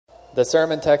The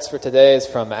sermon text for today is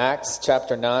from Acts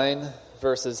chapter 9,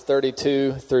 verses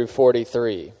 32 through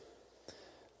 43.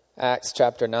 Acts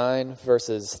chapter 9,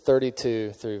 verses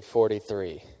 32 through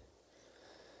 43.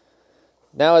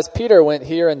 Now as Peter went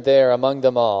here and there among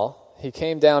them all, he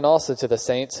came down also to the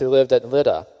saints who lived at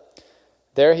Lydda.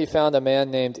 There he found a man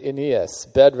named Aeneas,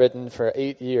 bedridden for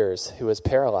 8 years, who was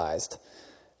paralyzed.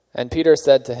 And Peter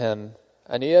said to him,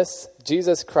 Aeneas,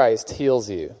 Jesus Christ heals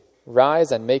you.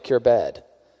 Rise and make your bed.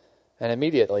 And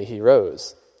immediately he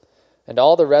rose. And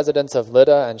all the residents of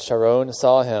Lydda and Sharon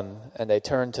saw him, and they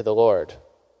turned to the Lord.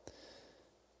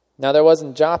 Now there was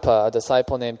in Joppa a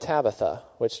disciple named Tabitha,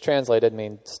 which translated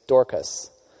means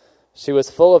Dorcas. She was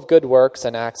full of good works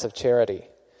and acts of charity.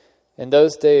 In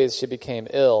those days she became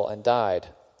ill and died,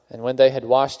 and when they had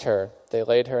washed her, they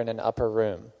laid her in an upper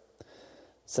room.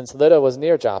 Since Lydda was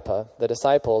near Joppa, the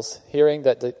disciples, hearing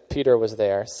that Peter was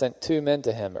there, sent 2 men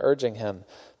to him, urging him,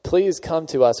 Please come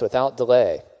to us without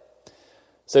delay.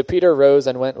 So Peter rose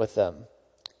and went with them.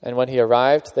 And when he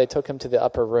arrived, they took him to the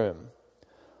upper room.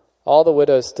 All the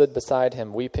widows stood beside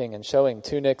him, weeping and showing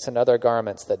tunics and other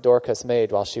garments that Dorcas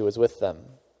made while she was with them.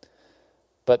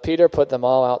 But Peter put them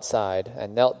all outside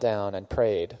and knelt down and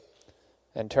prayed.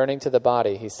 And turning to the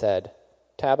body, he said,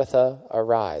 Tabitha,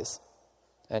 arise.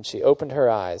 And she opened her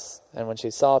eyes, and when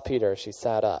she saw Peter, she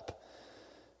sat up.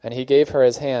 And he gave her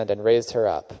his hand and raised her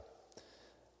up.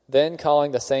 Then,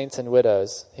 calling the saints and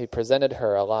widows, he presented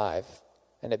her alive,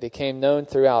 and it became known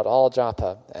throughout all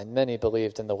Joppa, and many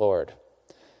believed in the Lord.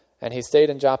 And he stayed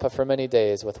in Joppa for many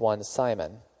days with one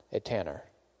Simon, a tanner.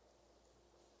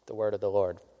 The word of the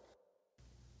Lord.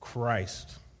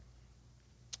 Christ.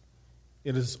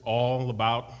 It is all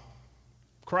about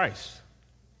Christ.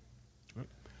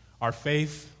 Our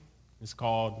faith is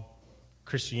called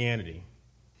Christianity,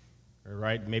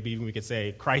 right? Maybe even we could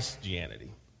say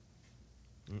Christianity.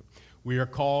 We are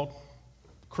called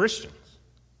Christians,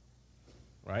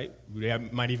 right? We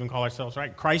might even call ourselves,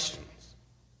 right, Christians.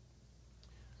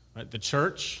 Right? The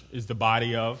church is the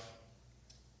body of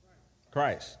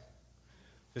Christ.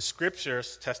 The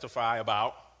scriptures testify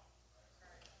about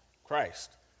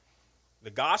Christ.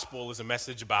 The gospel is a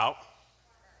message about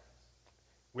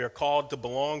we are called to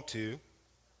belong to.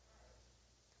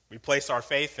 We place our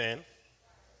faith in.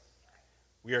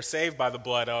 We are saved by the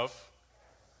blood of.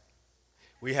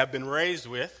 We have been raised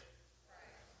with.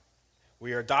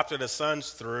 We are adopted as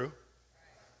sons through.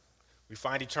 We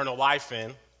find eternal life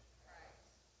in.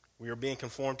 We are being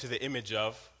conformed to the image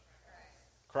of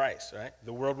Christ, right?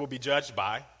 The world will be judged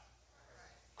by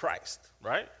Christ,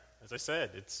 right? As I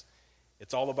said,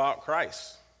 it's all about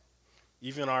Christ.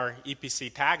 Even our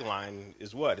EPC tagline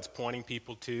is what? It's pointing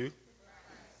people to.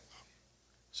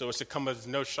 So it's to come as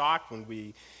no shock when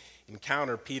we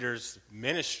encounter Peter's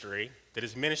ministry, that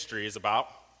his ministry is about.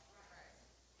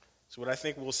 So what I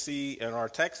think we'll see in our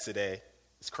text today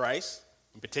is Christ.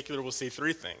 In particular, we'll see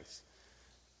 3 things.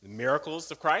 The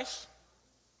miracles of Christ,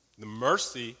 the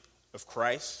mercy of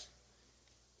Christ,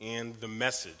 and the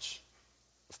message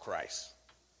of Christ.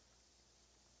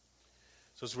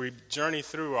 So as we journey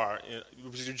through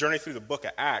the book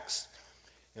of Acts,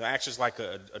 Acts is like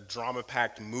a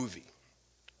drama-packed movie,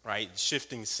 right?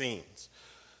 Shifting scenes.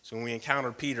 So when we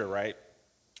encounter Peter, right,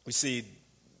 we see,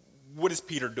 what is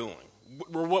Peter doing?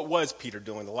 What was Peter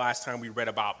doing the last time we read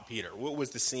about Peter? What was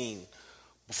the scene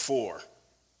before?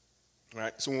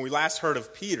 Right? So when we last heard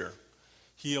of Peter,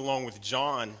 he along with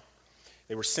John,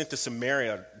 they were sent to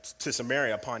Samaria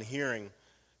upon hearing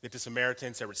that the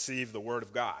Samaritans had received the word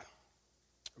of God.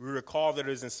 We recall that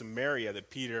it is in Samaria that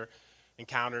Peter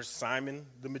encounters Simon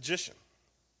the magician.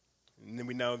 And then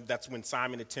we know that's when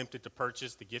Simon attempted to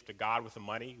purchase the gift of God with the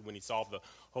money, when he saw the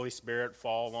Holy Spirit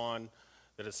fall on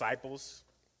the disciples.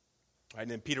 Right?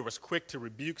 And then Peter was quick to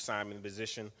rebuke Simon the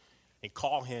magician and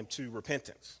call him to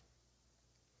repentance.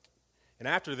 And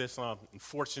after this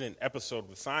unfortunate episode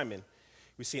with Simon,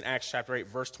 we see in Acts chapter 8,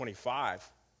 verse 25,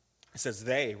 it says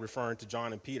they, referring to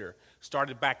John and Peter,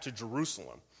 started back to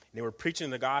Jerusalem. And they were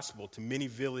preaching the gospel to many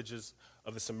villages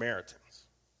of the Samaritans.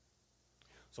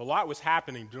 So a lot was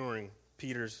happening during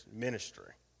Peter's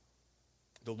ministry.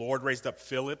 The Lord raised up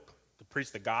Philip to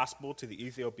preach the gospel to the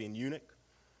Ethiopian eunuch.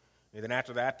 And then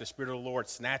after that, the Spirit of the Lord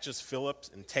snatches Philip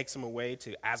and takes him away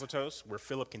to Azotus, where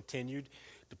Philip continued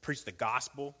to preach the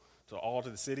gospel to all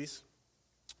the cities.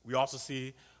 We also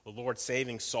see the Lord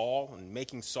saving Saul and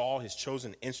making Saul his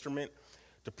chosen instrument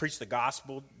to preach the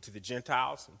gospel to the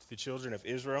Gentiles and to the children of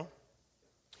Israel.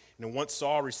 And then once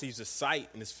Saul receives a sight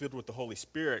and is filled with the Holy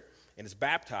Spirit and is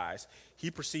baptized, he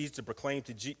proceeds to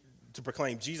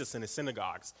proclaim Jesus in the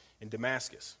synagogues in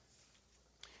Damascus.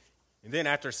 And then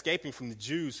after escaping from the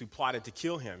Jews who plotted to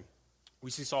kill him,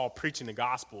 we see Saul preaching the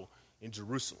gospel in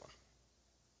Jerusalem.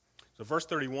 So verse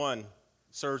 31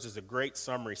 serves as a great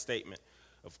summary statement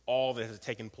of all that has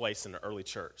taken place in the early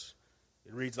church.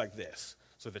 It reads like this.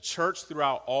 So the church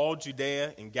throughout all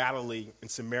Judea and Galilee and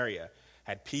Samaria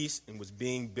had peace and was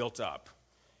being built up.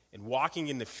 And walking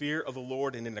in the fear of the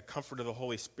Lord and in the comfort of the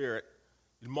Holy Spirit,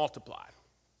 it multiplied.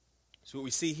 So what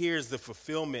we see here is the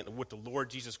fulfillment of what the Lord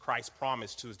Jesus Christ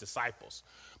promised to his disciples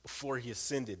before he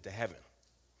ascended to heaven.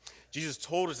 Jesus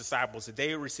told his disciples that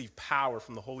they would receive power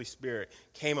from the Holy Spirit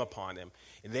came upon them,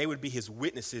 and they would be his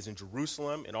witnesses in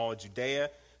Jerusalem and all of Judea,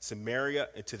 Samaria,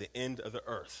 and to the end of the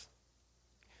earth.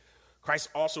 Christ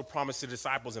also promised the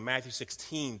disciples in Matthew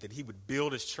 16 that he would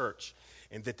build his church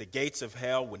and that the gates of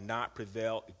hell would not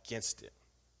prevail against it.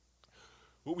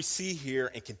 What we see here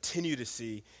and continue to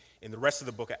see in the rest of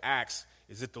the book of Acts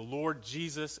is that the Lord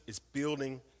Jesus is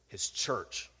building his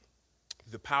church.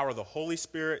 The power of the Holy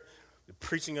Spirit, the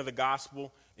preaching of the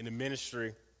gospel, and the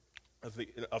ministry of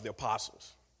the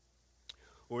apostles.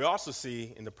 What we also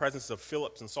see in the presence of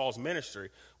Philip's and Saul's ministry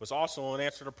was also an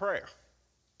answer to prayer.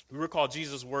 We recall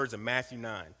Jesus' words in Matthew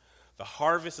 9. The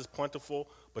harvest is plentiful,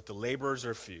 but the laborers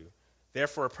are few.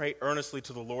 Therefore, pray earnestly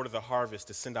to the Lord of the harvest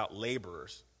to send out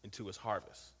laborers into his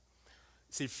harvest.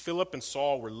 See, Philip and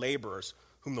Saul were laborers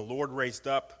whom the Lord raised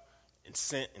up and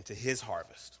sent into his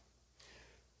harvest.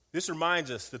 This reminds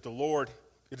us that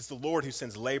it is the Lord who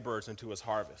sends laborers into his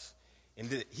harvest, and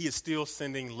that he is still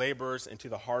sending laborers into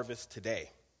the harvest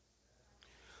today.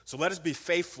 So let us be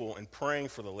faithful in praying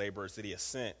for the laborers that he has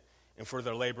sent and for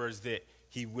the laborers that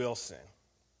he will send.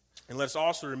 And let us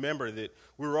also remember that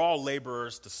we're all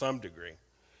laborers to some degree,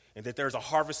 and that there's a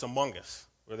harvest among us,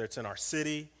 whether it's in our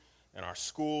city, in our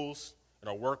schools, in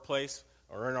our workplace,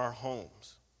 or in our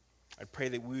homes. I pray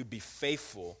that we would be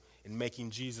faithful in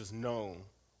making Jesus known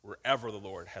wherever the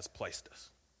Lord has placed us.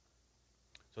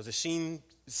 So as the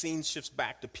scene shifts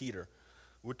back to Peter,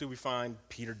 what do we find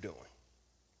Peter doing?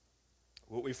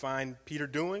 What we find Peter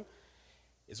doing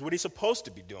is what he's supposed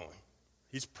to be doing.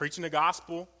 He's preaching the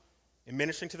gospel and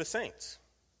ministering to the saints.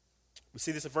 We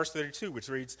see this in verse 32, which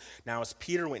reads, Now as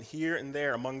Peter went here and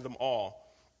there among them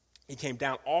all, he came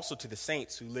down also to the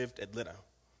saints who lived at Lydda.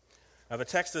 Now the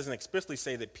text doesn't explicitly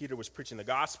say that Peter was preaching the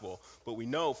gospel, but we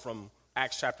know from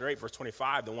Acts chapter 8, verse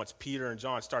 25, that once Peter and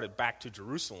John started back to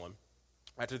Jerusalem,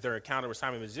 after their encounter with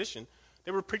Simon the magician,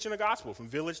 they were preaching the gospel from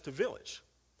village to village.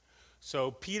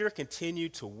 So Peter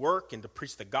continued to work and to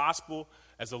preach the gospel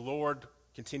as the Lord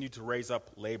continued to raise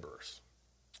up laborers.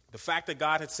 The fact that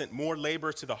God had sent more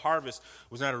laborers to the harvest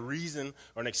was not a reason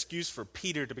or an excuse for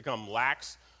Peter to become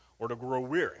lax or to grow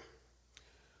weary.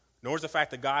 Nor is the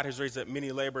fact that God has raised up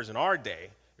many laborers in our day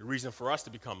a reason for us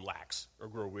to become lax or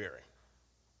grow weary.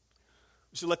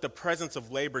 We should let the presence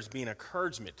of laborers be an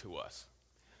encouragement to us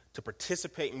to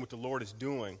participate in what the Lord is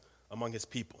doing among his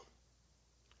people.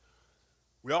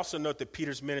 We also note that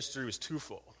Peter's ministry was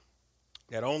twofold.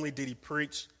 Not only did he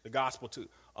preach the gospel to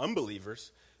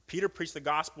unbelievers, Peter preached the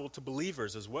gospel to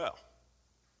believers as well.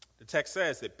 The text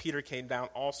says that Peter came down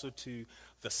also to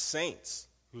the saints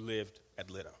who lived at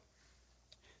Lydda.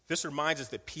 This reminds us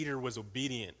that Peter was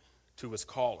obedient to his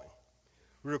calling.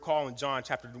 We recall in John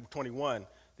chapter 21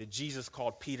 that Jesus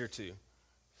called Peter to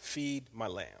feed my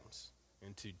lambs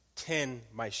and to tend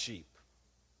my sheep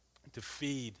and to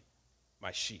feed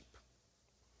my sheep.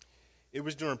 It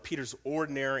was during Peter's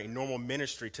ordinary and normal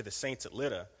ministry to the saints at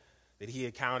Lydda that he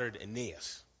encountered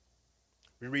Aeneas.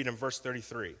 We read in verse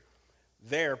 33,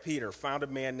 There Peter found a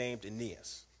man named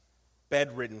Aeneas,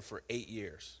 bedridden for 8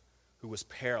 years, who was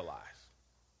paralyzed.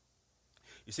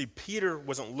 You see, Peter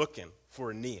wasn't looking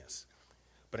for Aeneas,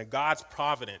 but in God's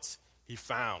providence, he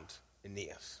found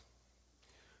Aeneas.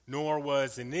 Nor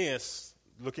was Aeneas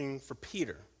looking for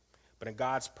Peter, but in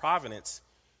God's providence,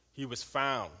 he was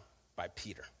found by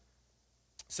Peter.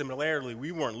 Similarly,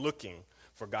 we weren't looking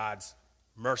for God's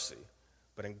mercy,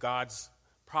 but in God's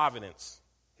providence,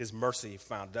 his mercy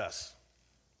found us.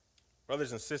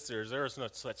 Brothers and sisters, there is no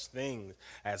such thing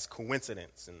as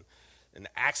coincidence and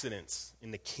accidents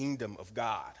in the kingdom of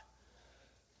God.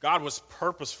 God was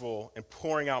purposeful in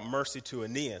pouring out mercy to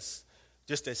Aeneas,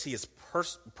 just as he is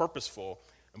purposeful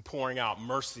in pouring out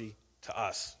mercy to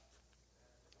us.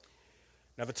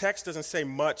 Now, the text doesn't say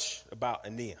much about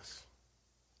Aeneas.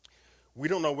 We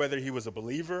don't know whether he was a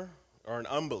believer or an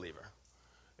unbeliever.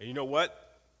 And you know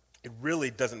what? It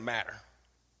really doesn't matter.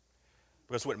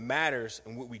 Because what matters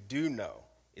and what we do know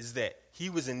is that he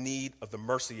was in need of the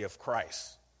mercy of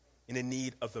Christ, and in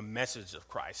need of the message of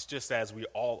Christ, just as we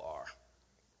all are.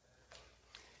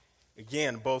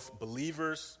 Again, both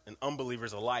believers and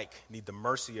unbelievers alike need the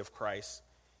mercy of Christ,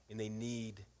 and they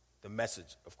need the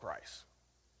message of Christ.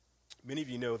 Many of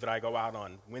you know that I go out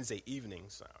on Wednesday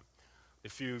evenings, a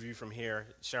few of you from here,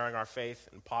 sharing our faith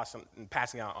and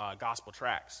passing out gospel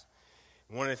tracts.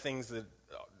 And one of the things that,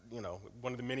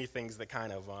 one of the many things that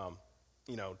kind of,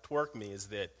 twerk me is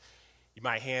that you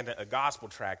might hand a gospel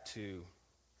tract to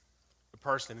a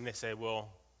person and they say, well,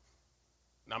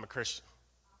 I'm a Christian.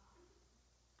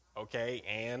 Okay,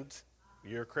 and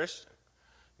you're a Christian.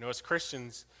 As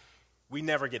Christians, we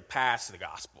never get past the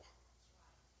gospel.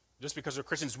 Just because we're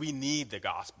Christians, we need the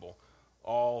gospel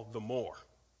all the more.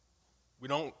 We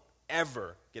don't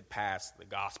ever get past the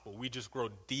gospel. We just grow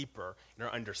deeper in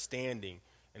our understanding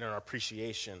and in our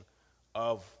appreciation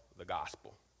of the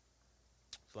gospel.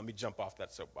 So let me jump off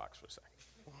that soapbox for a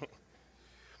second.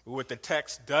 But what the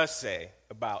text does say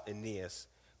about Aeneas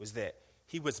was that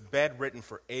he was bedridden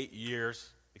for 8 years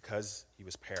because he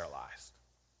was paralyzed.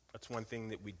 That's one thing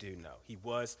that we do know. He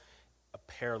was a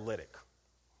paralytic.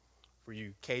 For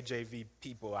you KJV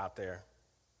people out there,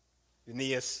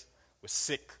 Aeneas was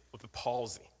sick with the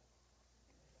palsy.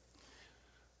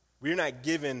 We're not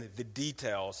given the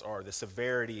details or the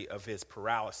severity of his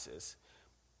paralysis,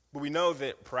 but we know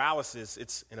that paralysis,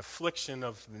 it's an affliction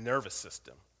of the nervous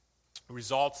system. It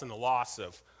results in the loss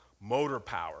of motor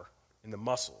power in the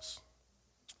muscles.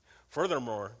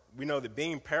 Furthermore, we know that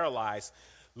being paralyzed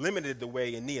limited the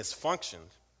way Aeneas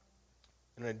functioned,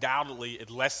 and undoubtedly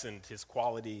it lessened his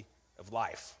quality of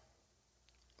life.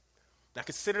 Now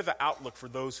consider the outlook for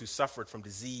those who suffered from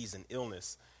disease and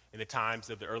illness in the times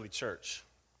of the early church.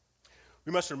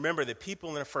 We must remember that people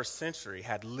in the first century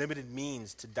had limited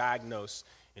means to diagnose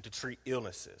and to treat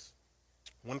illnesses.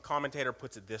 One commentator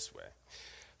puts it this way: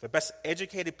 the best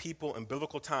educated people in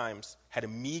biblical times had a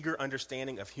meager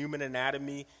understanding of human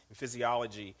anatomy and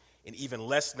physiology, and even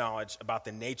less knowledge about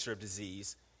the nature of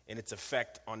disease and its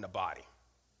effect on the body.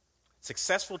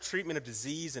 Successful treatment of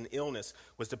disease and illness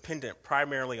was dependent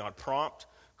primarily on prompt,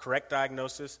 correct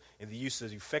diagnosis and the use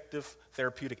of effective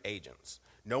therapeutic agents.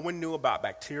 No one knew about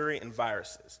bacteria and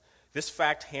viruses. This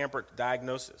fact hampered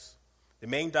diagnosis. The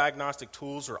main diagnostic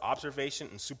tools were observation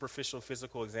and superficial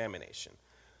physical examination.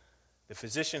 The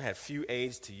physician had few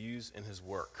aids to use in his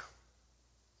work.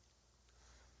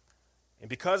 And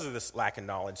because of this lack of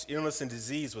knowledge, illness and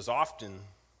disease was often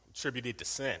attributed to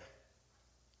sin.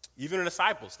 Even the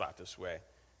disciples thought this way.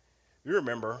 You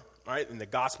remember, right, in the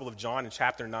Gospel of John in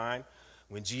chapter 9,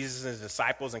 when Jesus and his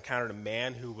disciples encountered a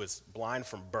man who was blind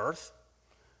from birth,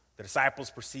 the disciples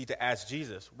proceed to ask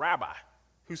Jesus, "Rabbi,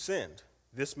 who sinned,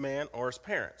 this man or his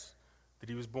parents, that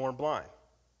he was born blind?"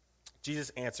 Jesus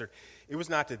answered, "It was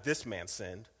not that this man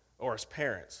sinned or his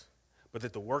parents, but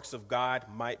that the works of God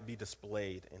might be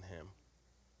displayed in him."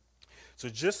 So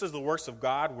just as the works of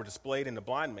God were displayed in the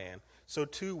blind man, so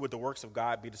too would the works of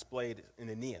God be displayed in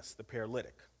Aeneas, the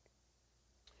paralytic.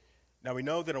 Now we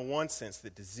know that in one sense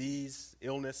that disease,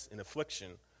 illness, and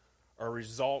affliction are a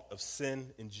result of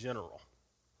sin in general.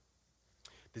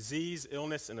 Disease,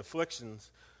 illness, and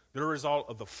afflictions, they're a result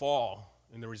of the fall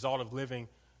and the result of living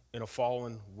in a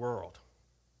fallen world.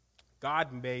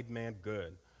 God made man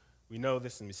good. We know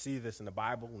this and we see this in the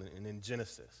Bible and in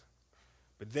Genesis.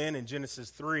 But then in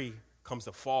Genesis 3 comes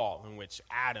the fall in which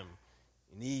Adam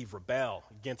and Eve rebel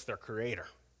against their creator.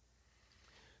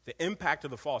 The impact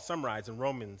of the fall is summarized in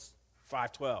Romans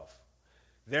 5:12.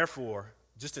 Therefore,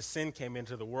 just as sin came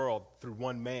into the world through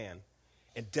one man,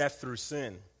 and death through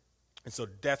sin, and so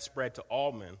death spread to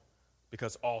all men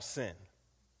because all sinned.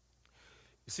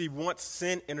 You see, once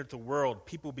sin entered the world,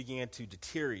 people began to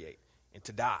deteriorate and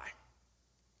to die.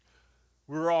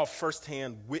 We were all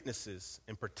firsthand witnesses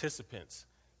and participants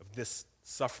of this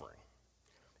suffering.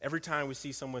 Every time we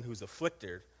see someone who's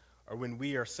afflicted, or when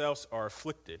we ourselves are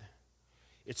afflicted,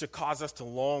 it should cause us to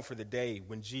long for the day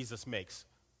when Jesus makes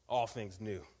all things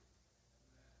new.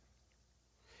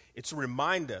 It should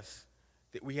remind us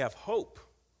that we have hope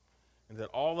and that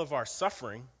all of our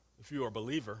suffering, if you are a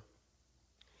believer,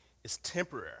 is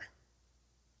temporary.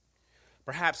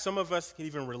 Perhaps some of us can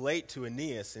even relate to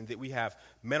Aeneas in that we have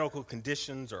medical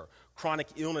conditions or chronic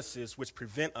illnesses which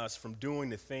prevent us from doing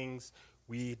the things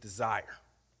we desire.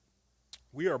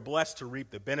 We are blessed to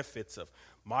reap the benefits of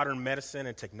modern medicine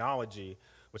and technology,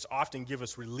 which often give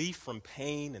us relief from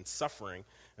pain and suffering,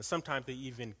 and sometimes they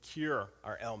even cure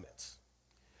our ailments.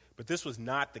 But this was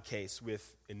not the case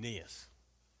with Aeneas.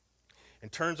 In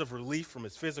terms of relief from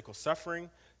his physical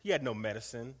suffering, he had no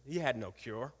medicine, he had no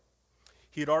cure.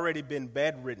 He had already been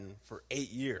bedridden for 8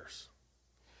 years.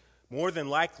 More than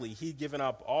likely, he'd given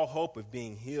up all hope of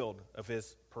being healed of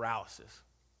his paralysis.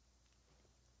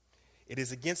 It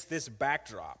is against this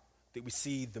backdrop that we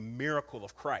see the miracle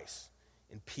of Christ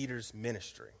in Peter's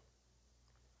ministry.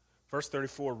 Verse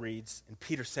 34 reads, "And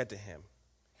Peter said to him,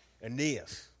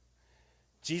 Aeneas,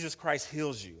 Jesus Christ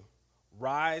heals you.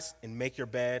 Rise and make your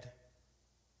bed.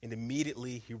 And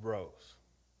immediately he rose.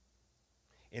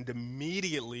 And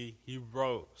immediately he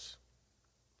rose.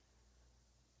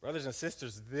 Brothers and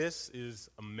sisters, this is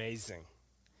amazing.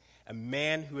 A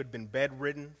man who had been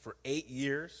bedridden for 8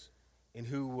 years and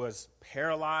who was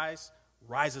paralyzed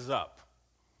rises up.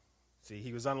 See,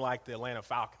 he was unlike the Atlanta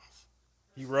Falcons.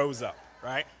 He rose up,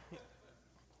 right?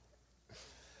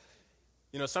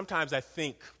 You know, sometimes I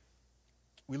think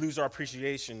we lose our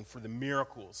appreciation for the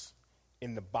miracles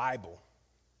in the Bible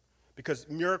because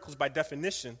miracles, by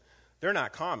definition, they're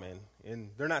not common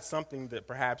and they're not something that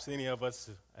perhaps any of us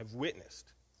have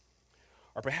witnessed.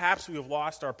 Or perhaps we have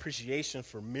lost our appreciation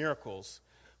for miracles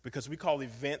because we call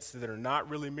events that are not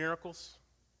really miracles,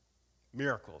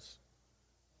 miracles.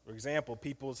 For example,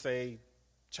 people say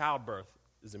childbirth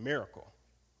is a miracle.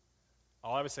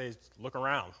 All I would say is look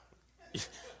around.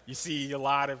 You see a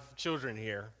lot of children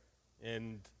here,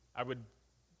 and I would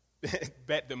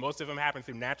bet that most of them happen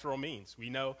through natural means. We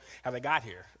know how they got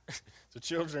here. So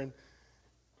children,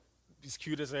 as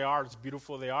cute as they are, as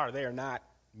beautiful they are not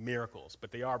miracles,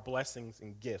 but they are blessings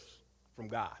and gifts from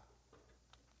God.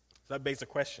 So that begs the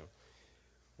question,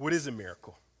 what is a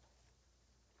miracle?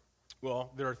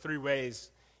 Well, there are 3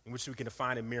 ways in which we can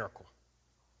define a miracle.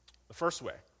 The first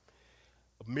way,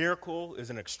 a miracle is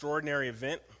an extraordinary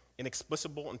event,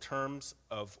 inexplicable in terms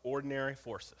of ordinary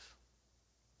forces.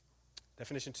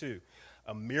 Definition 2,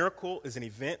 a miracle is an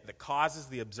event that causes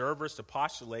the observers to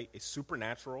postulate a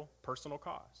supernatural personal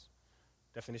cause.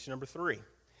 Definition number 3,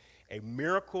 a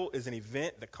miracle is an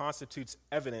event that constitutes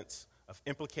evidence of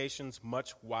implications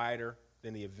much wider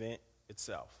than the event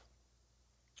itself.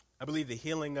 I believe the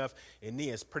healing of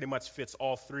Aeneas pretty much fits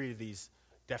all 3 of these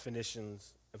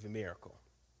definitions of a miracle.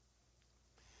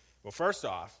 Well, first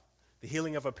off, the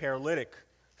healing of a paralytic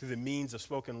through the means of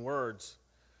spoken words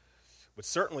would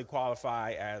certainly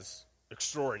qualify as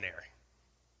extraordinary.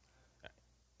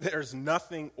 There's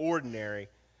nothing ordinary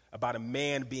about a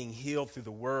man being healed through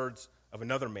the words of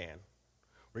another man,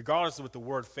 regardless of what the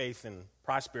word faith and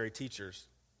prosperity teachers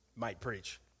might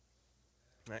preach.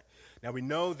 Right? Now, we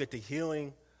know that the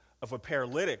healing of a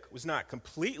paralytic was not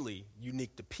completely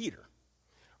unique to Peter.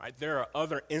 Right? There are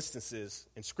other instances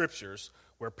in scriptures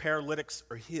where paralytics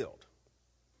are healed.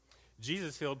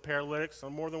 Jesus healed paralytics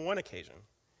on more than one occasion.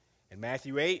 In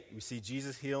Matthew 8, we see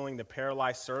Jesus healing the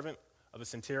paralyzed servant of the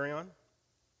centurion.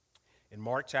 In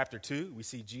Mark chapter 2, we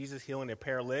see Jesus healing a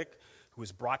paralytic who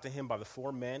was brought to him by the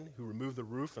 4 men who removed the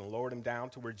roof and lowered him down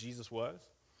to where Jesus was.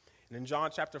 And in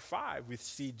John chapter 5, we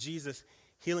see Jesus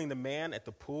healing the man at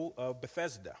the pool of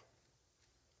Bethesda.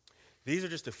 These are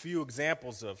just a few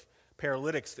examples of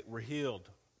paralytics that were healed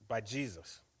by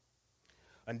Jesus.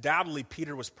 Undoubtedly,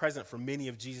 Peter was present for many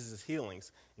of Jesus'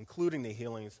 healings, including the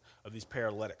healings of these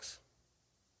paralytics.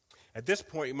 At this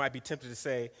point, you might be tempted to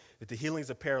say that the healings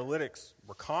of paralytics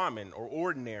were common or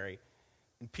ordinary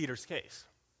in Peter's case.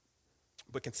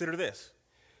 But consider this.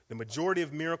 The majority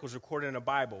of miracles recorded in the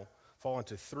Bible fall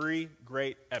into 3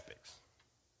 great epics.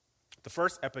 The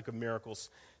first epic of miracles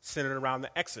centered around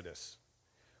the Exodus,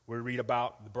 where we read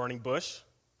about the burning bush,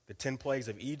 the 10 plagues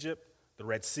of Egypt, the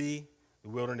Red Sea, the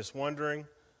wilderness wandering,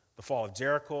 the fall of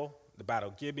Jericho, the battle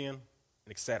of Gibeon,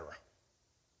 and etc.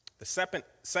 The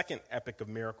second epic of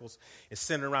miracles is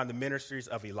centered around the ministries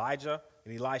of Elijah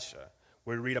and Elisha,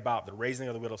 where we read about the raising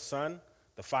of the widow's son,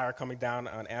 the fire coming down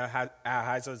on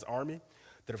Ahaz's army,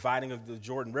 the dividing of the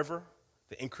Jordan River,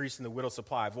 the increase in the widow's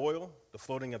supply of oil, the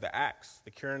floating of the axe,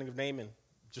 the curing of Naaman,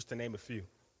 just to name a few.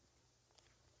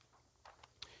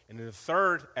 And the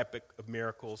third epic of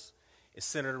miracles is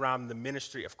centered around the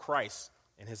ministry of Christ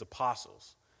and his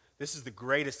apostles. This is the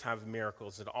greatest time of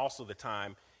miracles and also the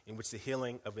time in which the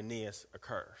healing of Aeneas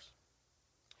occurs.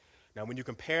 Now, when you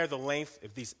compare the length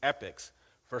of these epics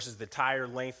versus the entire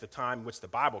length of time which the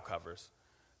Bible covers,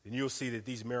 then you'll see that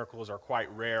these miracles are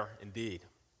quite rare indeed.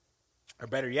 Or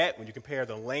better yet, when you compare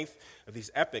the length of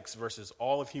these epics versus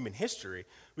all of human history,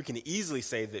 we can easily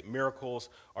say that miracles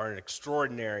are an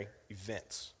extraordinary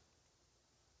events.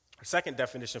 Our second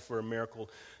definition for a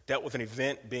miracle dealt with an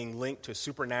event being linked to a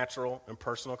supernatural and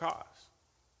personal cause.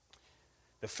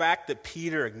 The fact that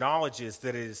Peter acknowledges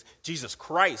that it is Jesus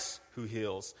Christ who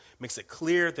heals makes it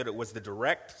clear that it was the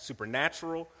direct,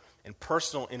 supernatural, and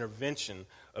personal intervention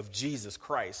of Jesus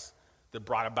Christ that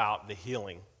brought about the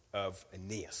healing of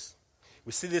Aeneas.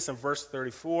 We see this in verse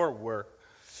 34 where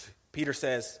Peter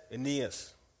says,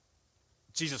 Aeneas,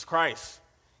 Jesus Christ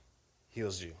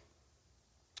heals you.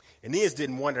 Aeneas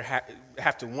didn't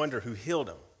have to wonder who healed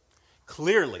him.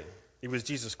 Clearly, it was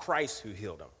Jesus Christ who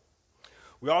healed him.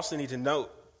 We also need to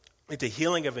note that the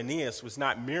healing of Aeneas was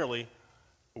not merely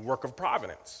a work of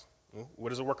providence.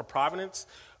 What is a work of providence?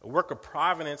 A work of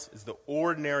providence is the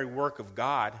ordinary work of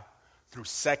God through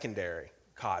secondary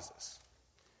causes.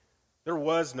 There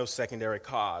was no secondary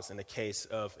cause in the case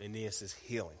of Aeneas'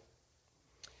 healing.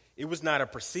 It was not a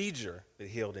procedure that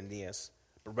healed Aeneas,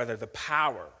 but rather the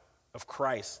power of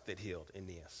Christ that healed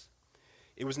Aeneas.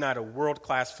 It was not a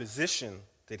world-class physician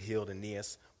that healed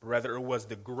Aeneas, but rather it was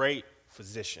the great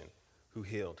physician who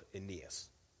healed Aeneas.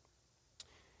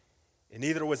 And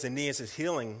neither was Aeneas'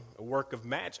 healing a work of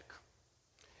magic.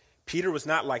 Peter was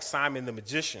not like Simon the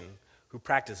magician, who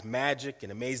practiced magic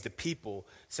and amazed the people,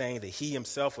 saying that he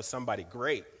himself was somebody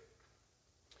great.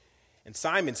 In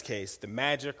Simon's case, the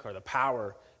magic or the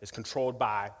power is controlled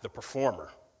by the performer.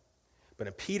 But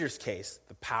in Peter's case,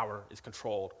 the power is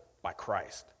controlled by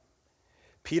Christ.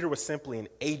 Peter was simply an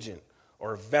agent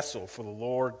or a vessel for the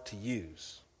Lord to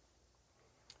use.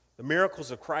 The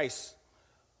miracles of Christ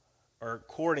are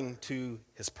according to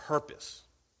his purpose.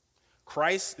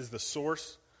 Christ is the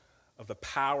source of the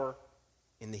power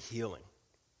in the healing.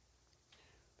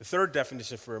 The third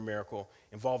definition for a miracle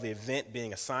involved the event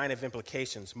being a sign of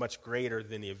implications much greater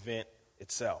than the event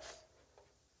itself.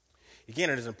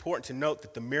 Again, it is important to note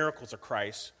that the miracles of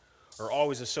Christ are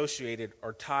always associated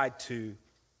or tied to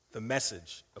the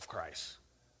message of Christ.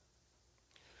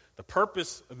 The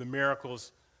purpose of the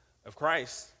miracles of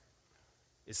Christ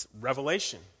is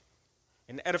revelation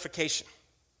and edification.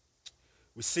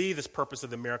 We see this purpose of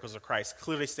the miracles of Christ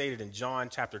clearly stated in John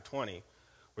chapter 20,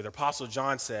 where the Apostle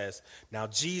John says, "Now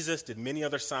Jesus did many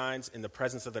other signs in the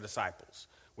presence of the disciples,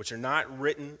 which are not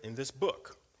written in this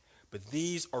book, but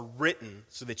these are written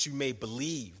so that you may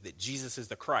believe that Jesus is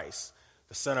the Christ,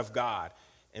 the Son of God,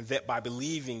 and that by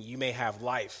believing you may have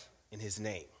life in his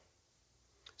name."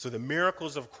 So the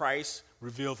miracles of Christ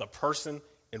reveal the person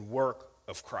and work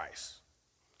of Christ.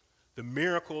 The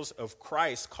miracles of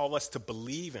Christ call us to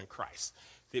believe in Christ,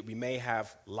 that we may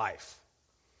have life.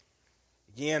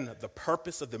 Again, the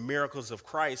purpose of the miracles of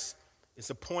Christ is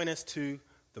to point us to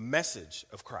the message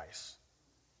of Christ.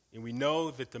 And we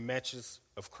know that the message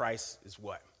of Christ is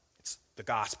what? It's the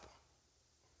gospel.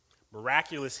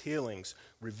 Miraculous healings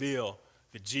reveal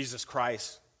that Jesus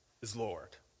Christ is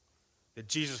Lord, that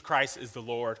Jesus Christ is the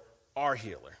Lord, our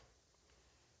healer.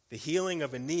 The healing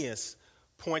of Aeneas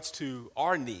points to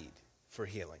our need for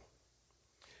healing.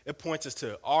 It points us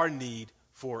to our need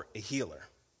for a healer.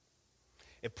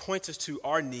 It points us to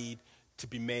our need to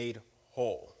be made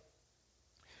whole.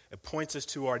 It points us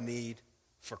to our need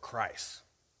for Christ.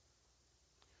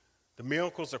 The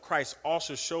miracles of Christ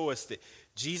also show us that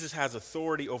Jesus has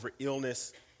authority over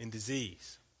illness and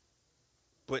disease.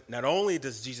 But not only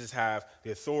does Jesus have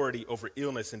the authority over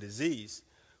illness and disease,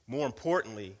 more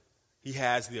importantly, he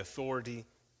has the authority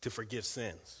to forgive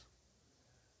sins.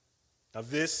 Now,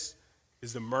 this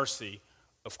is the mercy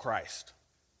of Christ.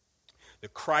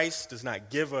 That Christ does not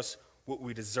give us what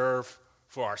we deserve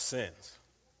for our sins.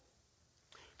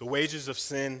 The wages of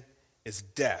sin is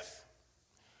death.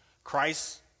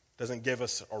 Christ doesn't give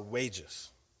us our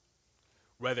wages.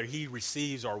 Rather, he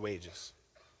receives our wages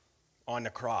on the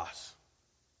cross.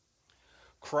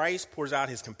 Christ pours out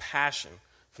his compassion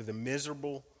for the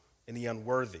miserable and the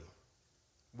unworthy.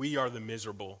 We are the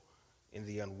miserable and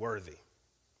the unworthy.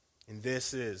 And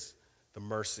this is the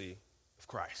mercy of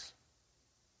Christ.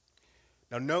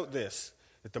 Now note this,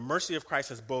 that the mercy of Christ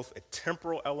has both a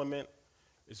temporal element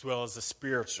as well as a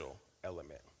spiritual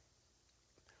element.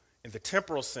 In the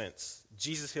temporal sense,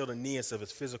 Jesus healed Aeneas of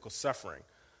his physical suffering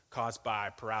caused by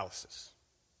paralysis.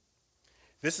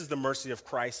 This is the mercy of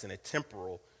Christ in a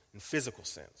temporal and physical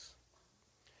sense.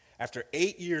 After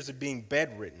 8 years of being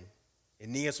bedridden,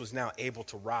 Aeneas was now able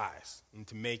to rise and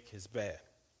to make his bed.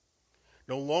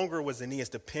 No longer was Aeneas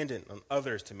dependent on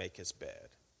others to make his bed.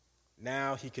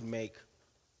 Now he could make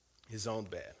his own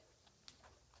bed.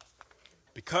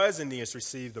 Because Aeneas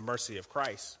received the mercy of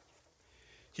Christ,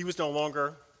 he was no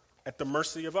longer at the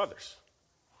mercy of others.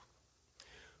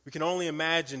 We can only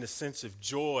imagine the sense of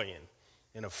joy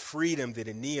and of freedom that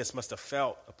Aeneas must have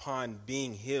felt upon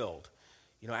being healed.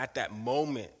 You know, at that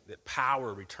moment that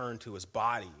power returned to his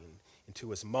body and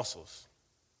to his muscles.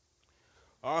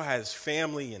 All his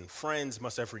family and friends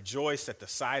must have rejoiced at the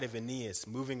sight of Aeneas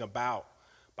moving about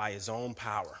by his own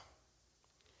power.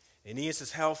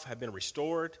 Aeneas' health had been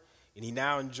restored, and he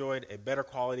now enjoyed a better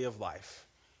quality of life.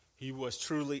 He was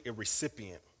truly a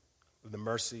recipient of the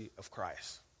mercy of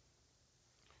Christ.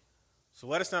 So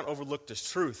let us not overlook this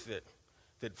truth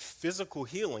that physical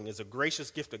healing is a gracious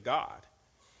gift of God,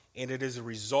 and it is a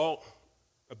result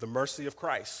of the mercy of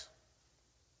Christ.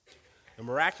 The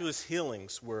miraculous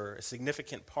healings were a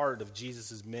significant part of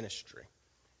Jesus' ministry.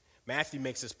 Matthew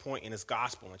makes this point in his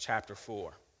gospel in chapter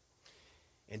 4.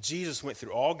 And Jesus went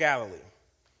through all Galilee,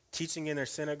 teaching in their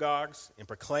synagogues and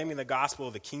proclaiming the gospel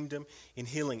of the kingdom and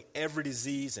healing every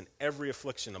disease and every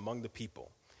affliction among the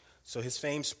people. So his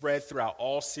fame spread throughout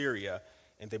all Syria,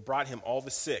 and they brought him all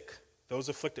the sick, those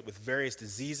afflicted with various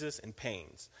diseases and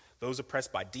pains, those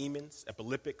oppressed by demons,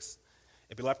 epileptics,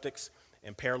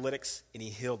 and paralytics, and he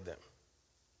healed them.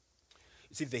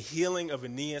 You see, the healing of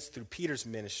Aeneas through Peter's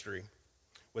ministry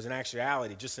was in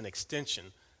actuality just an extension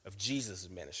of Jesus'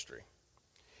 ministry.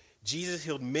 Jesus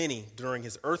healed many during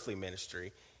his earthly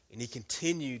ministry, and he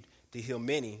continued to heal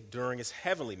many during his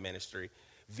heavenly ministry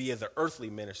via the earthly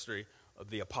ministry of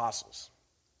the apostles.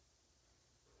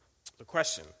 The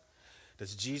question,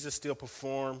 does Jesus still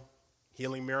perform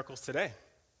healing miracles today?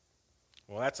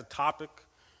 Well, that's a topic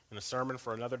and a sermon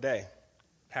for another day.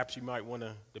 Perhaps you might want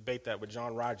to debate that with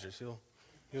John Rogers.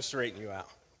 He'll straighten you out.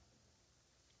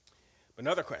 But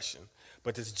another question,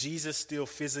 but does Jesus still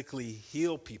physically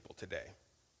heal people today?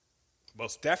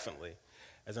 Most definitely,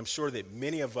 as I'm sure that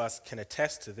many of us can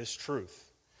attest to this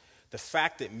truth. The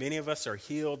fact that many of us are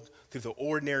healed through the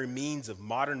ordinary means of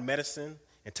modern medicine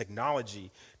and technology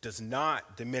does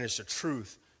not diminish the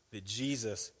truth that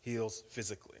Jesus heals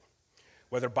physically.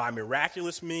 Whether by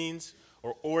miraculous means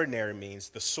or ordinary means,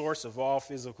 the source of all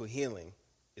physical healing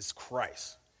is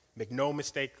Christ. Make no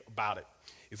mistake about it.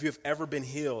 If you have ever been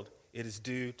healed, it is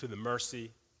due to the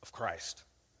mercy of Christ.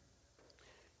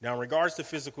 Now, in regards to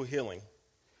physical healing,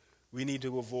 we need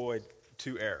to avoid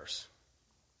two errors.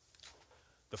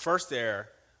 The first error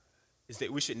is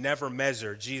that we should never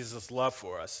measure Jesus' love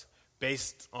for us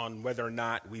based on whether or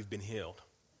not we've been healed.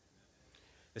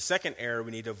 The second error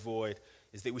we need to avoid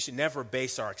is that we should never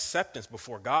base our acceptance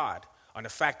before God on the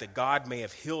fact that God may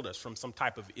have healed us from some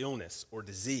type of illness or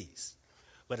disease.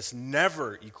 Let us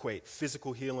never equate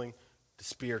physical healing to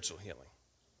spiritual healing.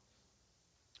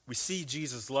 We see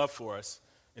Jesus' love for us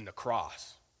in the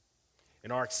cross,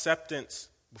 and our acceptance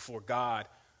before God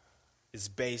is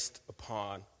based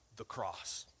upon the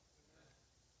cross.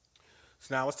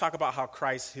 So now let's talk about how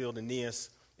Christ healed Aeneas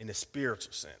in a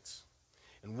spiritual sense.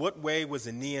 In what way was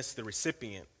Aeneas the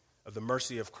recipient of the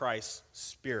mercy of Christ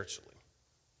spiritually?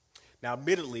 Now,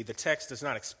 admittedly, the text does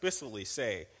not explicitly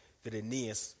say that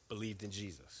Aeneas believed in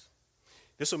Jesus.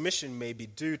 This omission may be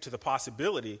due to the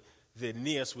possibility that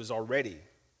Aeneas was already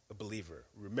a believer.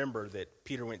 Remember that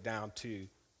Peter went down to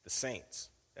the saints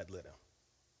at Lydda.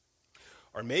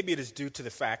 Or maybe it is due to the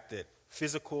fact that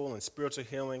physical and spiritual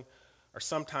healing are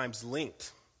sometimes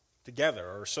linked together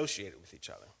or associated with each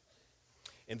other.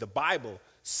 In the Bible,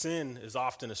 sin is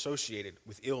often associated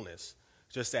with illness,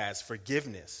 just as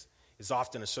forgiveness is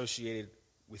often associated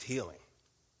with healing.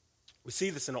 We see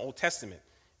this in the Old Testament,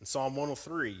 in Psalm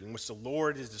 103, in which the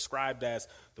Lord is described as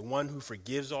the one who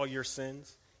forgives all your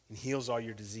sins and heals all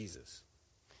your diseases.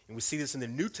 And we see this in the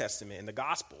New Testament, in the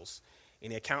Gospels,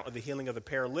 in the account of the healing of the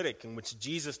paralytic, in which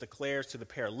Jesus declares to the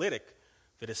paralytic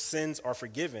that his sins are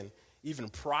forgiven even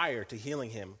prior to healing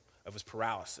him of his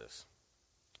paralysis.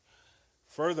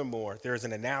 Furthermore, there is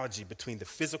an analogy between the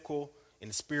physical and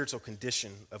the spiritual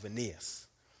condition of Aeneas.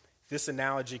 This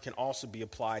analogy can also be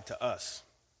applied to us.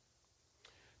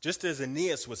 Just as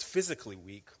Aeneas was physically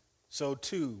weak, so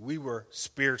too we were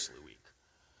spiritually weak.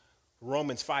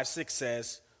 Romans 5:6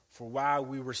 says, "For while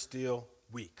we were still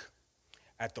weak,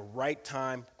 at the right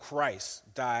time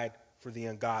Christ died for the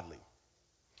ungodly."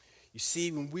 You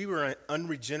see, when we were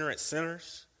unregenerate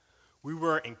sinners, we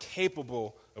were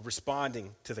incapable of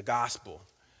responding to the gospel.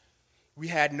 We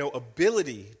had no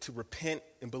ability to repent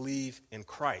and believe in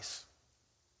Christ.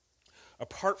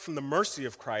 Apart from the mercy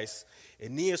of Christ,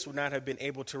 Aeneas would not have been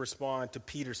able to respond to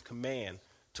Peter's command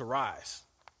to rise.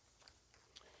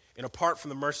 And apart from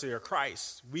the mercy of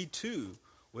Christ, we too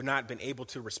would not have been able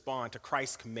to respond to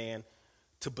Christ's command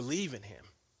to believe in him.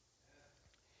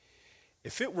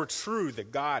 If it were true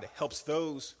that God helps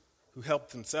those who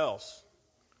help themselves,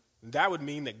 that would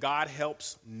mean that God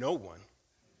helps no one,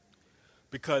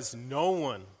 because no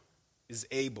one is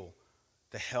able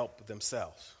to help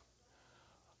themselves.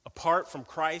 Apart from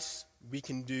Christ, we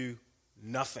can do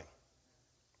nothing.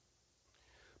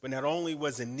 But not only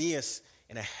was Aeneas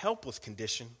in a helpless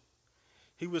condition,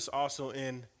 he was also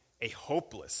in a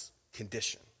hopeless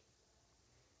condition.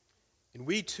 And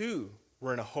we too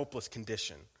were in a hopeless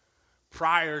condition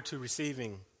prior to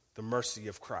receiving the mercy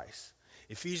of Christ.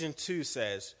 Ephesians 2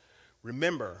 says,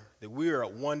 "Remember that we are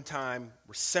at one time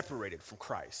were separated from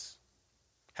Christ,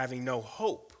 having no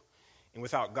hope and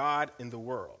without God in the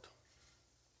world."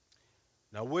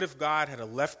 Now, what if God had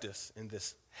left us in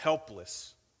this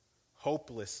helpless,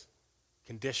 hopeless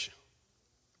condition?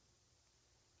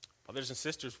 Brothers and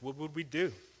sisters, what would we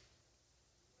do?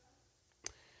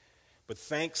 but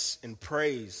thanks and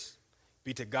praise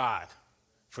be to God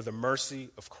for the mercy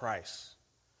of Christ.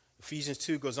 Ephesians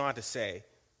 2 goes on to say,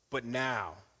 but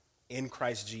now, in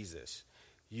Christ Jesus,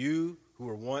 you who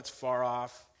were once far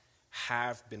off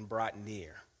have been brought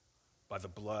near by the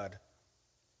blood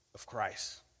of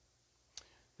Christ.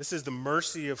 This is the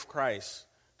mercy of Christ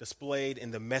displayed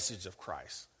in the message of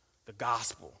Christ, the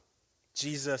gospel.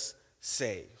 Jesus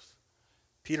saves.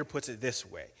 Peter puts it this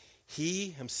way: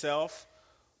 he himself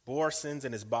bore our sins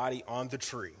in his body on the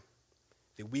tree,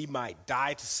 that we might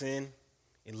die to sin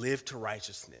and live to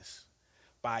righteousness.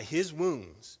 By his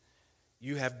wounds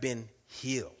you have been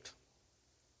healed.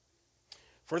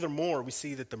 Furthermore, we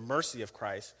see that the mercy of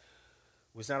Christ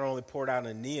was not only poured out on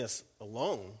Aeneas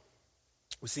alone.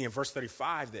 We see in verse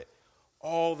 35 that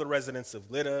all the residents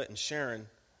of Lydda and Sharon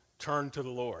turned to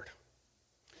the Lord.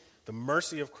 The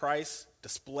mercy of Christ,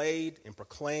 displayed and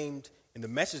proclaimed in the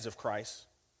message of Christ,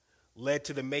 led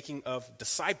to the making of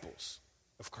disciples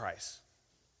of Christ.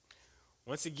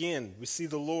 Once again, we see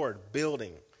the Lord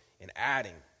building and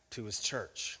adding to his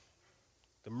church.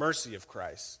 The mercy of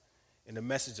Christ and the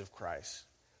message of Christ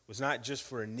was not just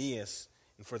for Aeneas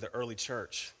and for the early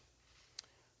church.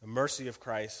 The mercy of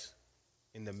Christ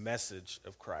and the message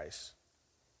of Christ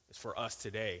is for us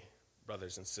today,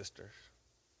 brothers and sisters.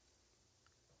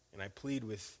 And I plead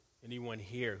with anyone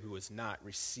here who has not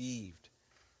received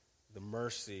the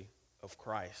mercy of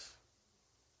Christ,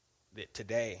 that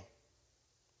today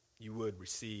you would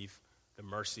receive the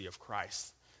mercy of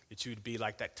Christ, that you would be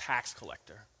like that tax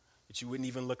collector, that you wouldn't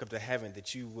even look up to heaven,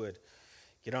 that you would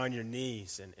get on your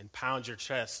knees and pound your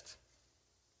chest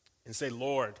and say,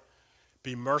 Lord,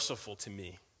 be merciful to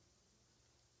me,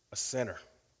 a sinner.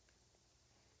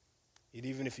 And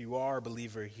even if you are a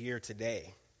believer here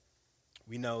today,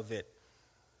 we know that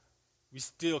we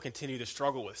still continue to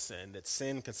struggle with sin, that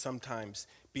sin can sometimes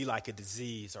be like a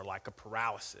disease or like a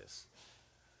paralysis,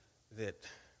 that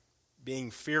being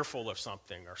fearful of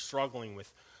something or struggling with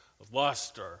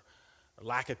lust or a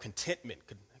lack of contentment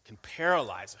can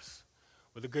paralyze us.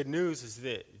 Well, the good news is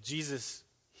that Jesus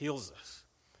heals us.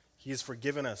 He has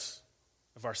forgiven us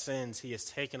of our sins. He has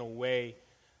taken away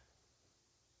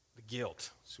the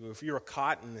guilt. So if you are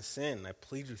caught in the sin, I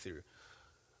plead with you,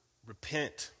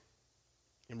 repent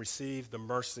and receive the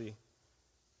mercy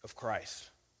of Christ.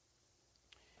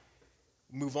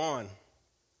 Move on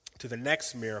to the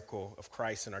next miracle of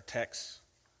Christ in our text,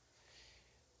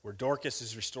 where Dorcas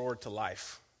is restored to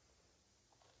life.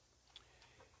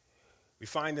 We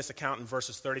find this account in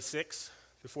verses 36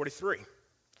 to 43.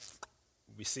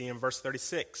 We see in verse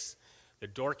 36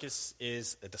 that Dorcas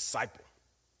is a disciple.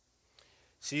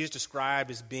 She is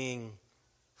described as being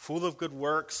full of good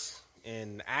works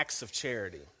and acts of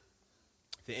charity.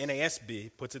 The NASB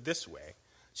puts it this way: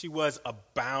 she was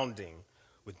abounding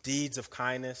with deeds of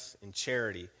kindness and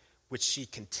charity, which she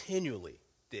continually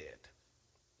did.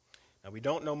 Now, we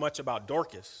don't know much about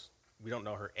Dorcas. We don't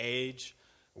know her age,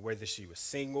 or whether she was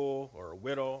single or a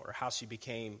widow, or how she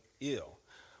became ill.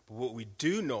 But what we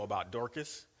do know about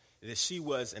Dorcas is that she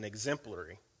was an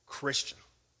exemplary Christian.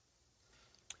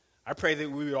 I pray that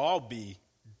we would all be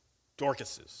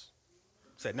Dorcases.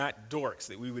 Said not dorks,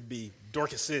 that we would be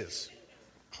Dorcases.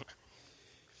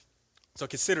 So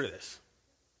consider this.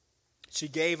 She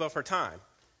gave of her time.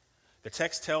 The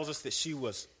text tells us that she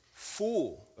was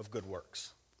full of good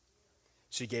works.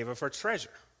 She gave of her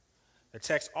treasure. The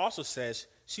text also says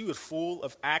she was full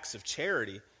of acts of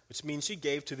charity, which means she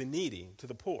gave to the needy, to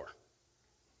the poor.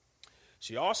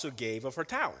 She also gave of her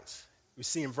talents. We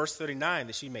see in verse 39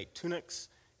 that she made tunics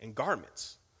and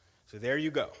garments. So there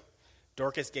you go.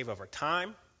 Dorcas gave of her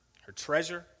time, her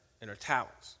treasure, and her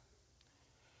talents.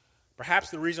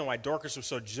 Perhaps the reason why Dorcas was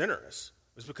so generous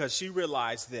was because she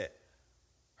realized that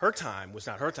her time was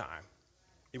not her time,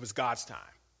 it was God's time.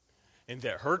 And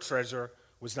that her treasure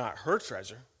was not her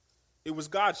treasure, it was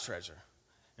God's treasure.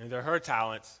 And that her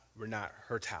talents were not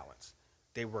her talents,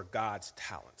 they were God's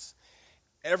talents.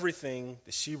 Everything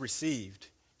that she received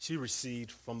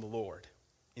from the Lord,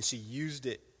 and she used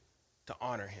it to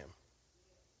honor him.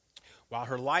 While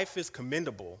her life is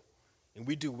commendable, and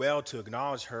we do well to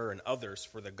acknowledge her and others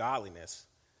for their godliness,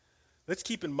 let's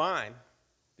keep in mind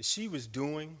that she was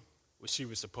doing what she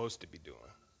was supposed to be doing.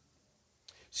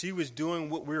 She was doing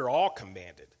what we're all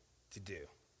commanded to do.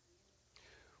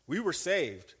 We were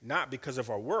saved not because of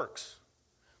our works,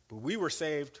 but we were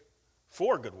saved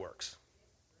for good works.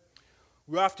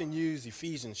 We often use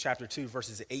Ephesians chapter 2,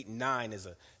 verses 8 and 9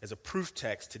 as a proof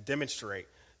text to demonstrate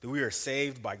that we are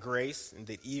saved by grace and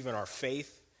that even our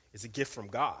faith is a gift from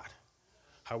God.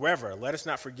 However, let us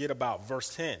not forget about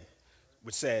verse 10,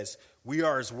 which says, we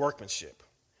are his workmanship,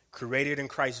 created in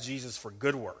Christ Jesus for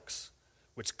good works,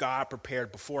 which God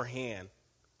prepared beforehand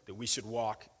that we should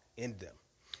walk in them.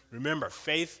 Remember,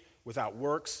 faith without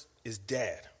works is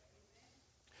dead.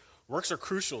 Works are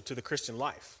crucial to the Christian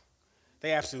life.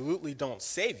 They absolutely don't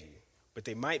save you, but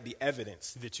they might be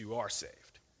evidence that you are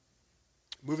saved.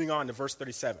 Moving on to verse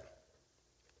 37.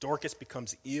 Dorcas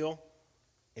becomes ill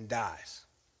and dies.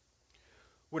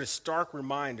 What a stark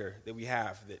reminder that we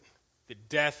have that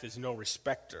death is no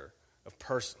respecter of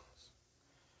persons.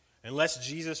 Unless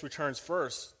Jesus returns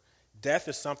first, death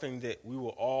is something that we will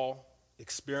all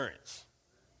experience.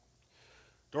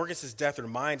 Dorcas' death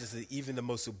reminds us that even the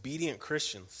most obedient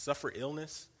Christians suffer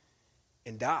illness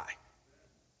and die.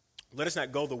 Let us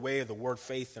not go the way of the word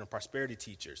faith and our prosperity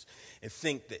teachers and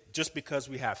think that just because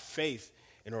we have faith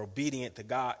and are obedient to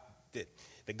God,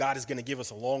 that God is going to give us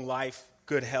a long life,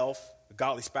 good health, a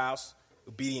godly spouse,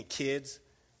 obedient kids,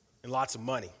 and lots of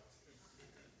money.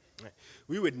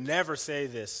 We would never say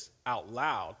this out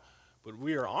loud, but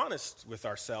we are honest with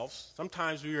ourselves.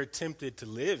 Sometimes we are tempted to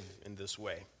live in this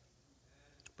way.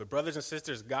 But brothers and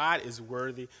sisters, God is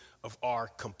worthy of our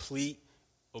complete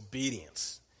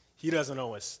obedience. He doesn't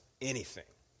owe us anything.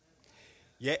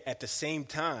 Yet at the same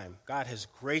time, God has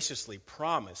graciously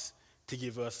promised to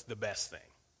give us the best thing,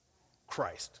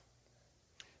 Christ.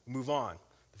 Move on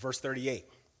to verse 38.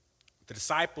 The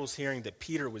disciples, hearing that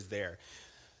Peter was there,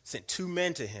 sent 2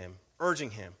 men to him,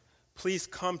 urging him, "Please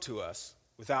come to us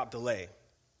without delay."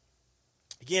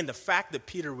 Again, the fact that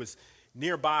Peter was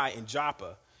nearby in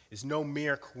Joppa is no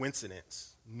mere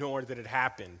coincidence, nor that it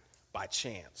happened by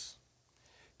chance.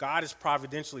 God is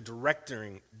providentially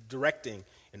directing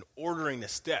and ordering the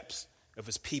steps of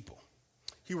his people.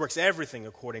 He works everything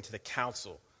according to the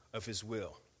counsel of his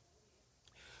will.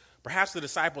 Perhaps the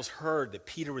disciples heard that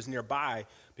Peter was nearby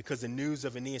because the news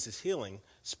of Aeneas' healing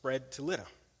spread to Lydda.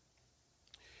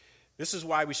 This is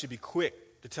why we should be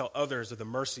quick to tell others of the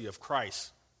mercy of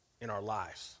Christ in our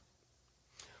lives.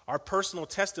 Our personal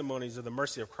testimonies of the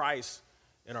mercy of Christ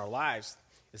in our lives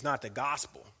is not the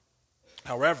gospel.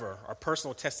 However, our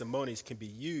personal testimonies can be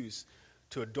used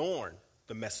to adorn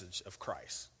the message of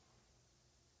Christ.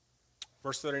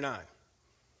 Verse 39.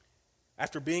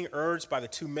 After being urged by the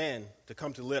 2 men to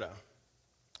come to Lydda,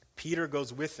 Peter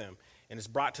goes with them and is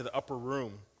brought to the upper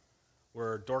room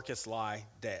where Dorcas lie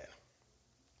dead.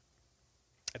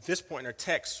 At this point in our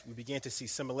text, we begin to see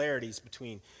similarities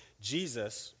between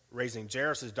Jesus raising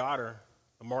Jairus' daughter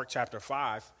in Mark chapter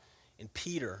 5 and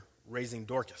Peter raising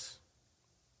Dorcas.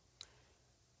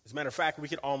 As a matter of fact, we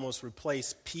could almost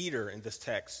replace Peter in this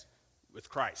text with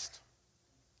Christ.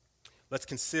 Let's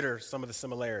consider some of the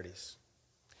similarities.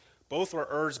 Both were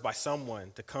urged by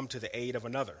someone to come to the aid of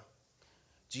another.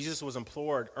 Jesus was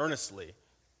implored earnestly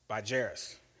by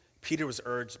Jairus. Peter was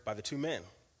urged by the 2 men.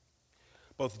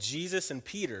 Both Jesus and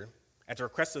Peter, at the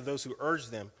request of those who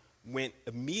urged them, went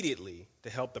immediately to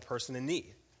help the person in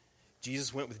need.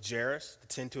 Jesus went with Jairus to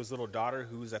tend to his little daughter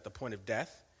who was at the point of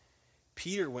death.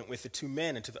 Peter went with the 2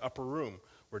 men into the upper room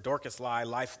where Dorcas lay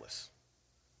lifeless.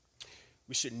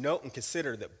 We should note and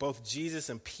consider that both Jesus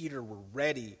and Peter were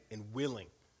ready and willing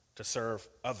to serve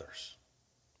others.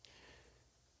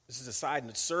 This is a side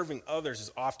note. Serving others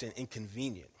is often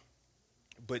inconvenient,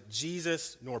 but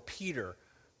Jesus nor Peter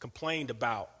complained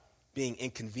about being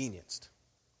inconvenienced,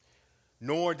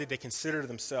 nor did they consider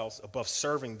themselves above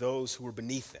serving those who were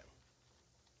beneath them.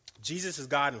 Jesus is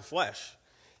God in flesh,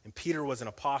 and Peter was an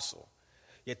apostle,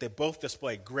 yet they both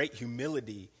displayed great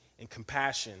humility and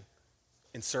compassion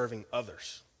in serving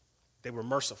others. They were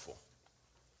merciful.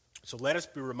 So let us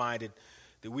be reminded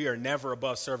that we are never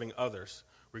above serving others,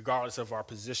 regardless of our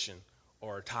position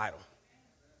or our title.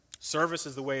 Service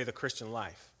is the way of the Christian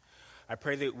life. I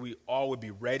pray that we all would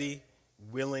be ready,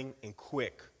 willing, and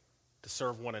quick to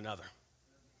serve one another.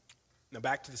 Now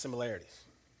back to the similarities.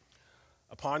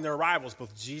 Upon their arrivals,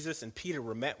 both Jesus and Peter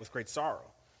were met with great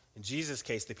sorrow. In Jesus'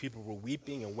 case, the people were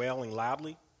weeping and wailing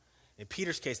loudly. In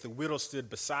Peter's case, the widow stood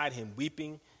beside him,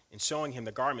 weeping and showing him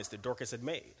the garments that Dorcas had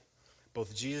made.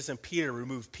 Both Jesus and Peter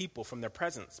removed people from their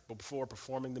presence before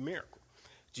performing the miracle.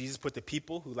 Jesus put the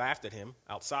people who laughed at him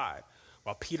outside,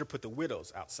 while Peter put the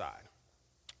widows outside.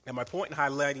 And my point in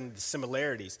highlighting the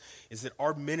similarities is that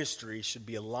our ministry should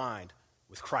be aligned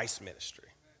with Christ's ministry.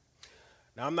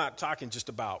 Now, I'm not talking just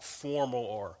about formal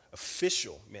or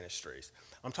official ministries.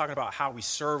 I'm talking about how we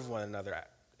serve one another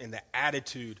and the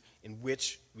attitude in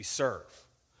which we serve.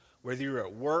 Whether you're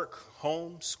at work,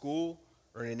 home, school,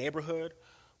 or in a neighborhood,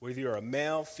 whether you're a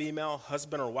male, female,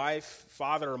 husband or wife,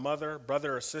 father or mother,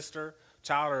 brother or sister,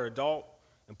 child or adult,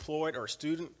 employed or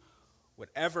student,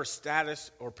 whatever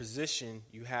status or position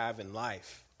you have in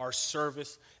life, our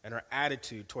service and our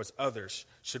attitude towards others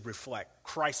should reflect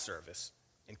Christ's service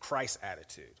and Christ's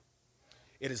attitude.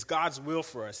 It is God's will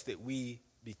for us that we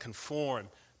be conformed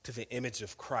to the image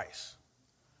of Christ.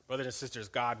 Brothers and sisters,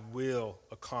 God will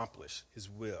accomplish his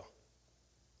will.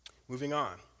 Moving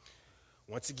on.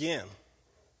 Once again,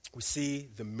 we see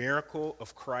the miracle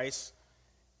of Christ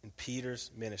in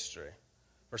Peter's ministry.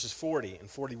 Verses 40 and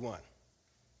 41.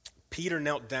 Peter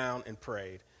knelt down and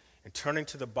prayed, and turning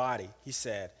to the body, he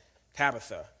said,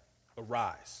 "Tabitha,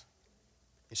 arise."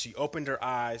 And she opened her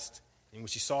eyes, and when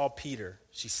she saw Peter,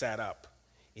 she sat up.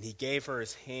 And he gave her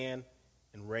his hand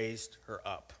and raised her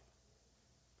up.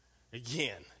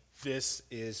 Again, this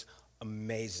is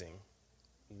amazing.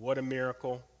 What a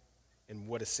miracle and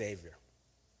what a Savior.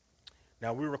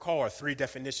 Now, we recall our three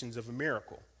definitions of a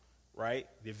miracle, right?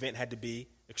 The event had to be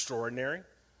extraordinary.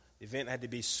 The event had to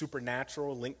be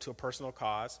supernatural, linked to a personal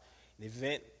cause. The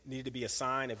event needed to be a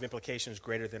sign of implications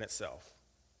greater than itself.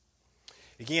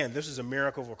 Again, this is a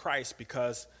miracle of Christ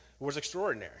because it was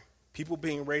extraordinary. People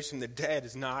being raised from the dead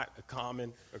is not a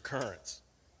common occurrence.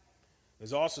 It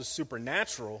was also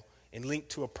supernatural and linked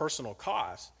to a personal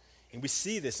cause. And we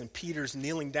see this in Peter's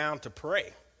kneeling down to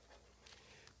pray.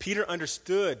 Peter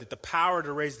understood that the power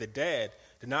to raise the dead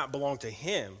did not belong to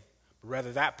him, but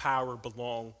rather that power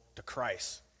belonged to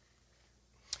Christ.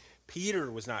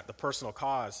 Peter was not the personal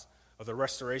cause of the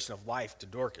restoration of life to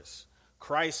Dorcas.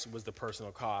 Christ was the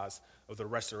personal cause of the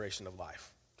restoration of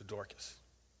life to Dorcas.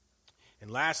 And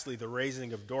lastly, the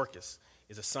raising of Dorcas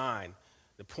is a sign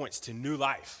that points to new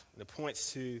life, that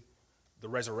points to the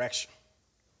resurrection.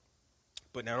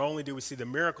 But not only do we see the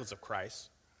miracles of Christ,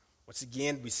 once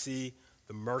again we see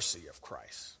the mercy of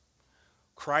Christ.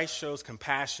 Christ shows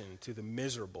compassion to the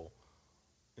miserable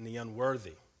and the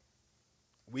unworthy.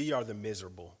 We are the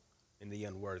miserable and the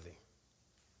unworthy.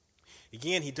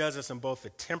 Again, he does this in both a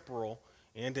temporal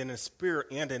and in a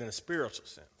spiritual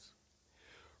sense.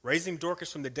 Raising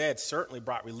Dorcas from the dead certainly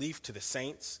brought relief to the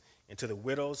saints and to the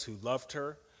widows who loved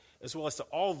her, as well as to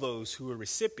all those who were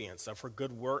recipients of her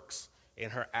good works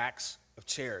and her acts of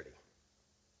charity.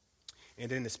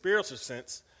 And in the spiritual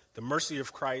sense, the mercy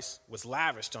of Christ was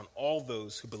lavished on all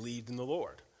those who believed in the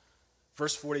Lord.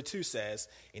 Verse 42 says,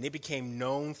 "And it became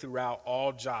known throughout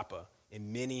all Joppa,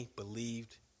 and many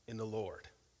believed in the Lord."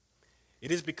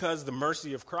 It is because of the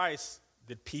mercy of Christ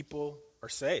that people are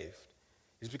saved.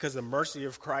 It is because of the mercy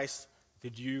of Christ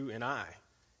that you and I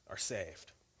are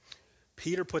saved.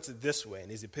 Peter puts it this way in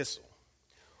his epistle.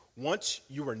 Once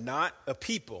you were not a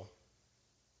people,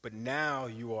 but now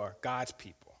you are God's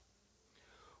people.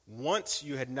 Once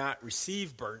you had not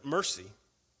received mercy,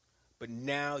 but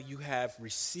now you have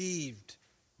received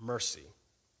mercy.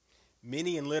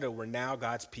 Many in Lydda were now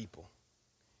God's people.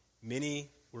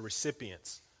 Many were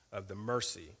recipients of the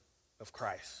mercy of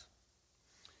Christ.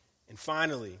 And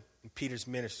finally, in Peter's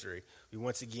ministry, we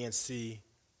once again see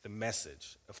the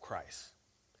message of Christ.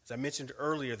 As I mentioned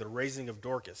earlier, the raising of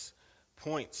Dorcas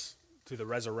points to the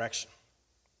resurrection.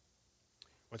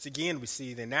 Once again, we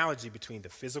see the analogy between the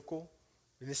physical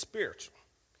and the spiritual.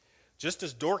 Just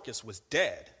as Dorcas was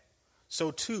dead,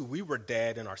 so too we were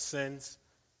dead in our sins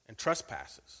and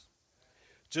trespasses.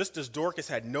 Just as Dorcas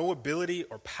had no ability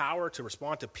or power to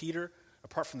respond to Peter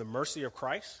apart from the mercy of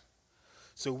Christ,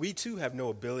 so we too have no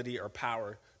ability or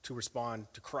power to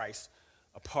respond to Christ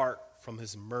apart from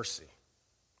his mercy.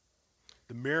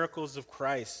 The miracles of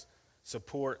Christ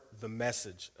support the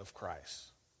message of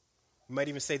Christ. We might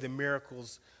even say the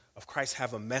miracles of Christ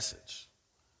have a message.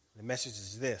 The message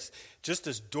is this: just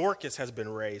as Dorcas has been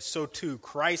raised, so too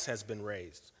Christ has been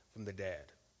raised from the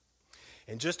dead.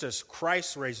 And just as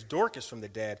Christ raised Dorcas from the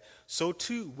dead, so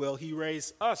too will he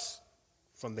raise us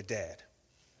from the dead.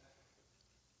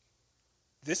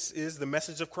 This is the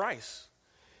message of Christ.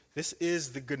 This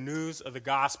is the good news of the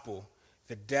gospel,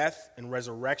 the death and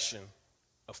resurrection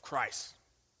of Christ.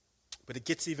 But it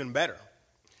gets even better.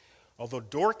 Although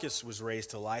Dorcas was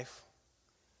raised to life,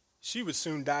 she would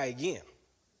soon die again.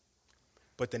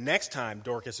 But the next time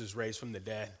Dorcas is raised from the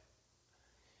dead,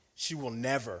 she will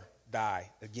never die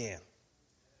again.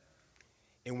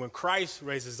 And when Christ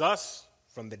raises us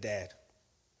from the dead,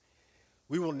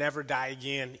 we will never die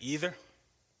again either.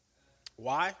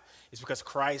 Why? It's because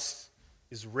Christ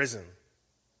is risen.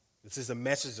 This is the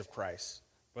message of Christ.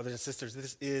 Brothers and sisters,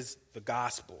 this is the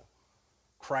gospel.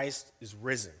 Christ is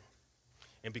risen.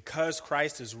 And because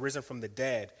Christ is risen from the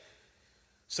dead,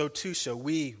 so too shall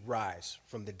we rise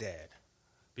from the dead.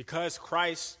 Because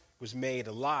Christ was made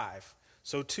alive,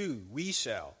 so too we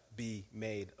shall be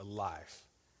made alive.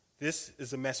 This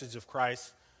is the message of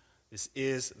Christ. This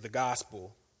is the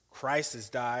gospel. Christ has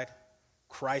died.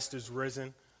 Christ is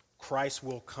risen. Christ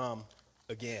will come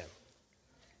again.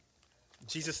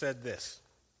 Jesus said this: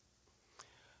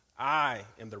 I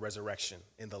am the resurrection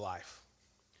and the life.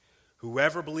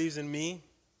 Whoever believes in me,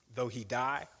 though he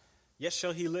die, yet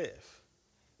shall he live.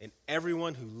 And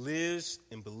everyone who lives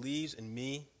and believes in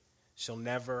me shall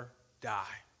never die.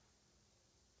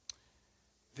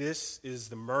 This is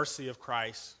the mercy of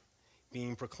Christ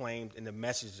being proclaimed in the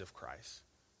message of Christ,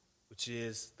 which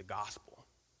is the gospel.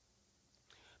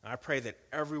 And I pray that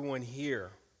everyone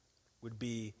here would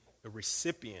be a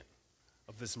recipient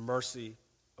of this mercy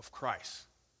of Christ.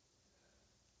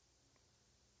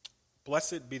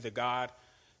 Blessed be the God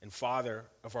and Father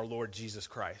of our Lord Jesus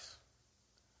Christ.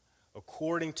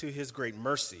 According to his great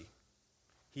mercy,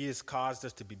 he has caused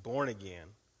us to be born again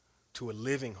to a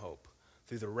living hope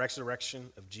through the resurrection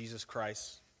of Jesus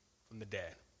Christ from the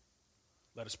dead.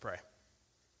 Let us pray.